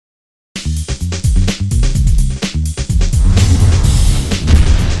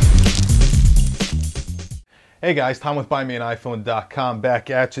Hey guys, Tom with BuyMeAniPhone.com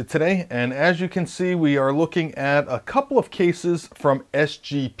back at you today, and as you can see, we are looking at a couple of cases from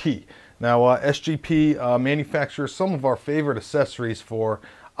SGP. Now, SGP manufactures some of our favorite accessories for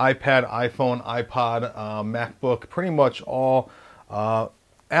iPad, iPhone, iPod, MacBook, pretty much all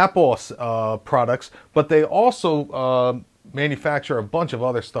Apple products, but they also manufacture a bunch of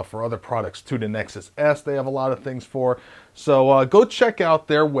other stuff for other products too. The Nexus S, they have a lot of things for. So go check out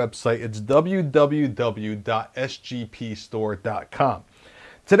their website. It's www.sgpstore.com.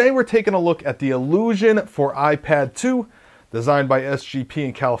 Today we're taking a look at the Illuzion for iPad 2, designed by SGP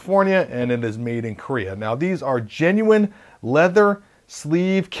in California, and it is made in Korea. Now these are genuine leather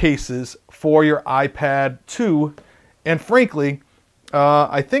sleeve cases for your iPad 2, and frankly,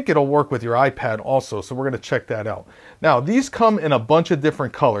 I think it'll work with your iPad also, so we're going to check that out. Now, these come in a bunch of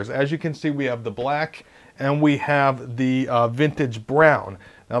different colors. As you can see, we have the black and we have the vintage brown.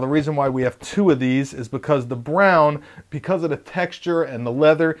 Now, the reason why we have two of these is because the brown, because of the texture and the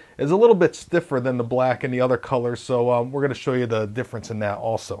leather, is a little bit stiffer than the black and the other colors, so we're going to show you the difference in that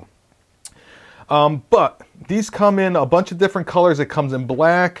also. But these come in a bunch of different colors. It comes in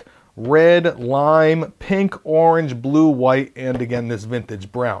black, red, lime, pink, orange, blue, white, and again this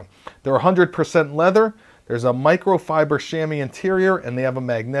vintage brown. They're 100% leather. There's a microfiber chamois interior and they have a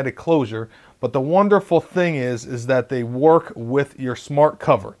magnetic closure. But the wonderful thing is that they work with your smart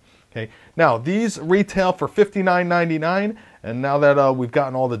cover. Okay. Now these retail for $59.99, and now that we've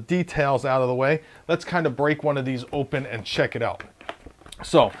gotten all the details out of the way, let's kind of break one of these open and check it out.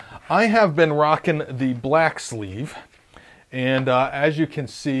 So I have been rocking the black sleeve. And as you can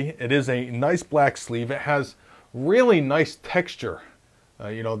see, it is a nice black sleeve. It has really nice texture,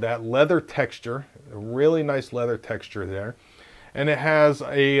 you know, that leather texture, a really nice leather texture there. And it has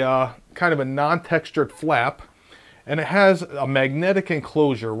a kind of a non-textured flap, and it has a magnetic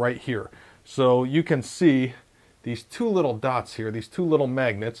enclosure right here. So you can see these two little dots here, these two little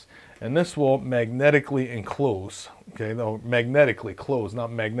magnets, and this will magnetically enclose. Okay, no, magnetically close,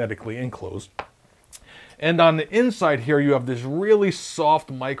 not magnetically enclosed. And on the inside here, you have this really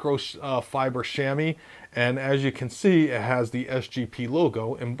soft microfiber chamois. And as you can see, it has the SGP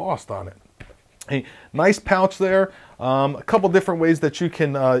logo embossed on it. A nice pouch there. A couple different ways that you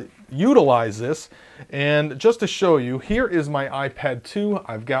can utilize this. And just to show you, here is my iPad 2.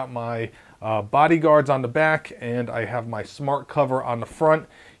 I've got my bodyguards on the back, and I have my smart cover on the front.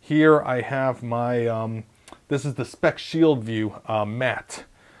 Here I have my, this is the Spec Shield View matte.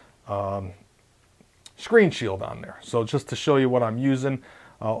 Screen shield on there. So just to show you what I'm using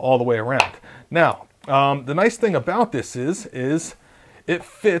all the way around. Now, the nice thing about this is it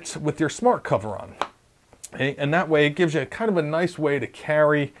fits with your smart cover on. Okay? And that way it gives you kind of a nice way to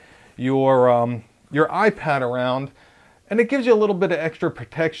carry your iPad around, and it gives you a little bit of extra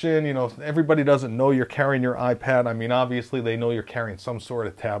protection. You know, everybody doesn't know you're carrying your iPad. I mean, obviously they know you're carrying some sort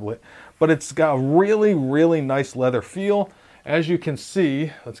of tablet, but it's got a really, really nice leather feel. As you can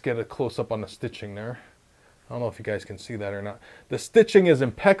see, let's get a close up on the stitching there. I don't know if you guys can see that or not. The stitching is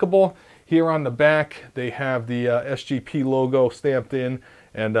impeccable. Here on the back, they have the SGP logo stamped in,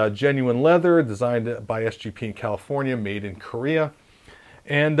 and genuine leather, designed by SGP in California, made in Korea.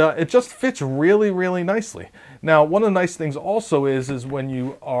 And it just fits really, really nicely. Now, one of the nice things also is when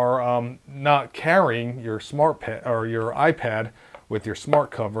you are not carrying your SmartPad or your iPad with your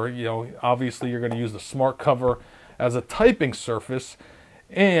smart cover, you know, obviously you're going to use the smart cover as a typing surface.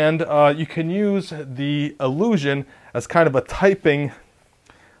 And you can use the Illuzion as kind of a typing,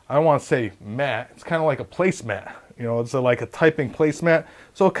 I don't want to say mat, it's kind of like a placemat. You know, it's like a typing placemat.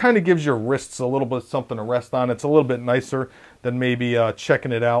 So it kind of gives your wrists a little bit something to rest on. It's a little bit nicer than maybe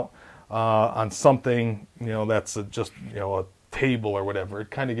checking it out on something, you know, that's just, you know, a table or whatever.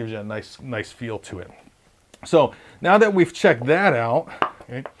 It kind of gives you a nice feel to it. So now that we've checked that out,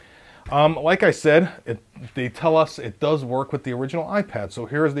 okay, like I said, they tell us it does work with the original iPad. So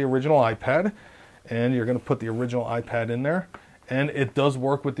here's the original iPad, and you're going to put the original iPad in there, and it does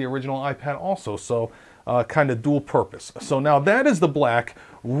work with the original iPad also. So kind of dual purpose. So now that is the black,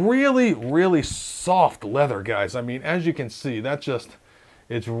 really, really soft leather, guys. I mean, as you can see,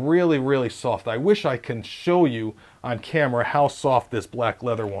 it's really, really soft. I wish I can show you on camera how soft this black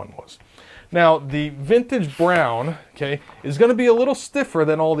leather one was. Now, the vintage brown, okay, is going to be a little stiffer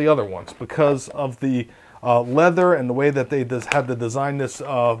than all the other ones because of the leather and the way that they had to design this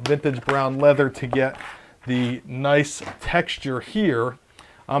vintage brown leather to get the nice texture here.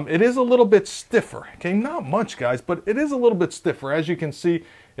 It is a little bit stiffer, okay, not much, guys, but it is a little bit stiffer. As you can see,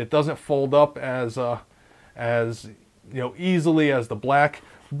 it doesn't fold up as easily as the black,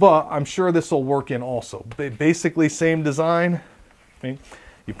 but I'm sure this will work in also. Basically same design. Okay.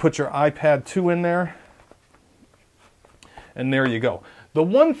 You put your iPad 2 in there, and there you go. The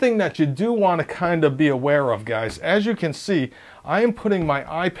one thing that you do want to kind of be aware of, guys, as you can see, I am putting my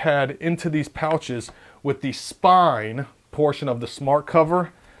iPad into these pouches with the spine portion of the smart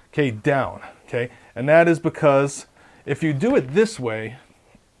cover, okay, down, okay? And that is because if you do it this way,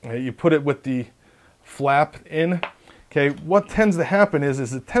 you put it with the flap in, okay, what tends to happen is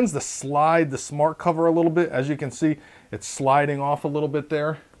it tends to slide the smart cover a little bit. As you can see, it's sliding off a little bit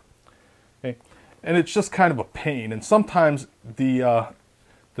there, okay? And it's just kind of a pain. And sometimes the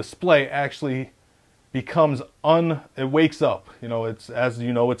display actually becomes it wakes up. You know, it's, as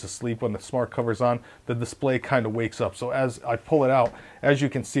you know, it's asleep when the smart cover's on. The display kind of wakes up. So as I pull it out, as you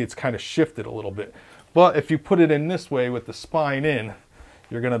can see, it's kind of shifted a little bit. But if you put it in this way with the spine in,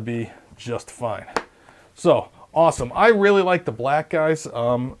 you're gonna be just fine. So awesome. I really like the black, guys.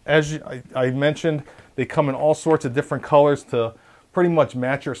 As I mentioned, they come in all sorts of different colors to pretty much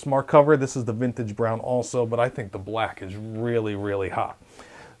match your smart cover. This is the vintage brown also, but I think the black is really, really hot.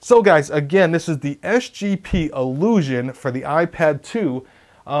 So guys, again, this is the SGP Illuzion for the iPad 2,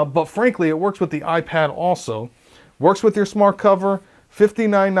 but frankly, it works with the iPad also. Works with your smart cover,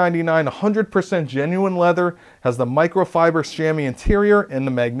 $59.99, 100% genuine leather, has the microfiber chamois interior and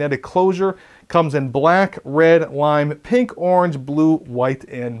the magnetic closure. Comes in black, red, lime, pink, orange, blue, white,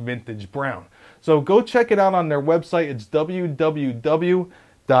 and vintage brown. So go check it out on their website. It's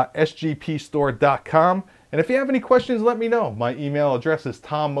www.sgpstore.com. And if you have any questions, let me know. My email address is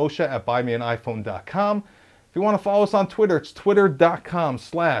tommosha@buymeaniphone.com. If you want to follow us on Twitter, it's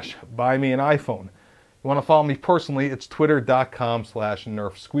twitter.com/buymeaniphone. If you want to follow me personally, it's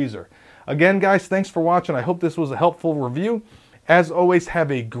twitter.com/nerfsqueezer. Again, guys, thanks for watching. I hope this was a helpful review. As always,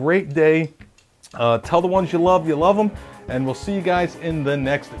 have a great day. Tell the ones you love them, and we'll see you guys in the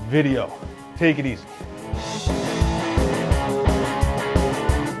next video. Take it easy.